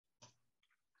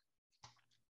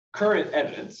current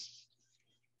evidence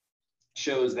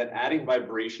shows that adding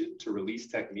vibration to release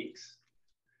techniques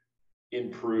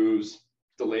improves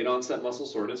delayed onset muscle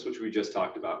soreness, which we just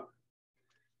talked about,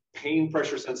 pain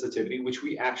pressure sensitivity, which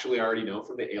we actually already know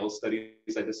from the ALS studies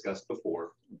I discussed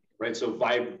before, right? So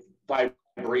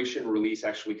vibration release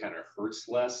actually kind of hurts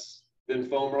less than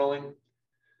foam rolling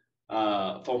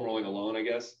alone, I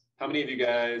guess. How many of you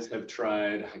guys have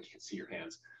tried, I can't see your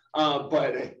hands,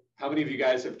 but how many of you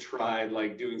guys have tried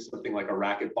like doing something like a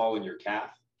racquetball in your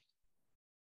calf?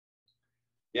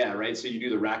 Yeah, right. So you do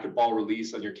the racquetball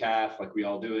release on your calf, like we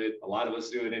all do it. A lot of us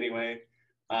do it anyway.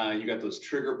 You got those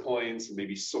trigger points and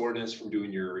maybe soreness from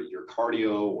doing your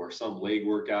cardio or some leg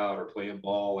workout or playing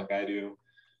ball like I do,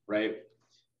 right?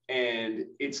 And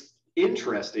it's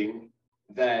interesting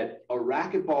that a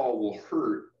racquetball will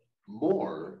hurt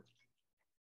more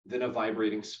than a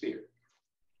vibrating sphere.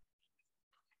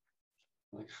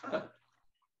 Like, huh.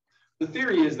 The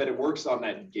theory is that it works on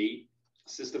that gate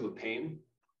system of pain,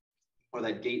 or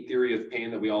that gate theory of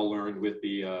pain that we all learned with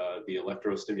the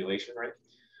electrostimulation, right?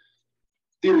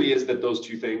 Theory is that those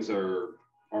two things are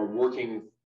working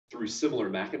through similar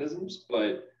mechanisms,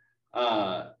 but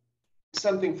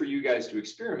something for you guys to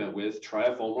experiment with. Try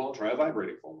a foam roll, try a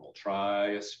vibrating foam roll,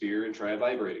 try a sphere and try a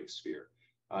vibrating sphere.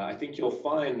 I think you'll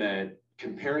find that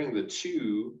comparing the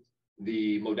two,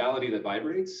 the modality that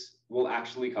vibrates will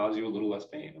actually cause you a little less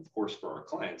pain. Of course, for our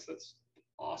clients, that's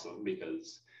awesome,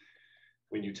 because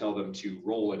when you tell them to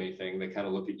roll anything, they kind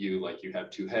of look at you like you have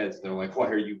two heads. And they're like, why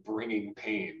are you bringing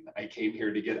pain? I came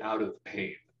here to get out of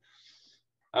pain.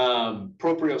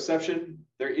 Proprioception,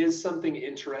 there is something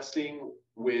interesting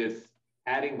with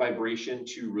adding vibration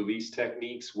to release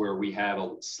techniques where we have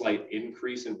a slight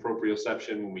increase in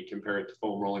proprioception when we compare it to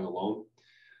foam rolling alone.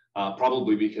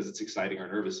 Probably because it's exciting our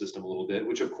nervous system a little bit,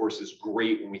 which of course is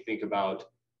great when we think about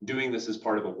doing this as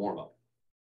part of a warm-up.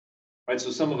 Right,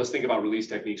 so some of us think about release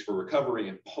techniques for recovery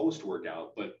and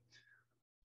post-workout, but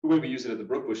the way we use it at the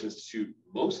Brookbush Institute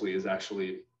mostly is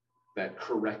actually that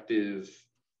corrective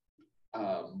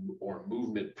or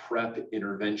movement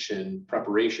preparation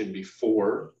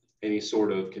before any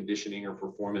sort of conditioning or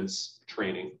performance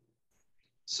training.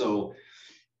 So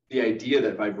the idea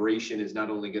that vibration is not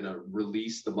only going to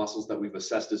release the muscles that we've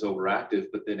assessed as overactive,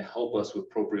 but then help us with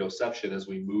proprioception as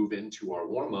we move into our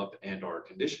warm-up and our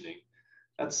conditioning,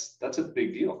 that's a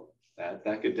big deal.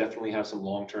 That could definitely have some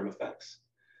long-term effects.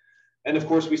 And of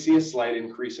course, we see a slight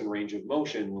increase in range of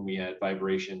motion when we add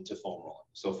vibration to foam rolling.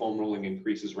 So foam rolling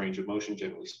increases range of motion,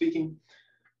 generally speaking.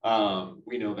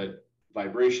 We know that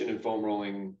vibration and foam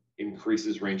rolling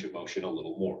increases range of motion a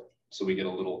little more. So we get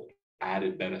a little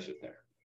added benefit there.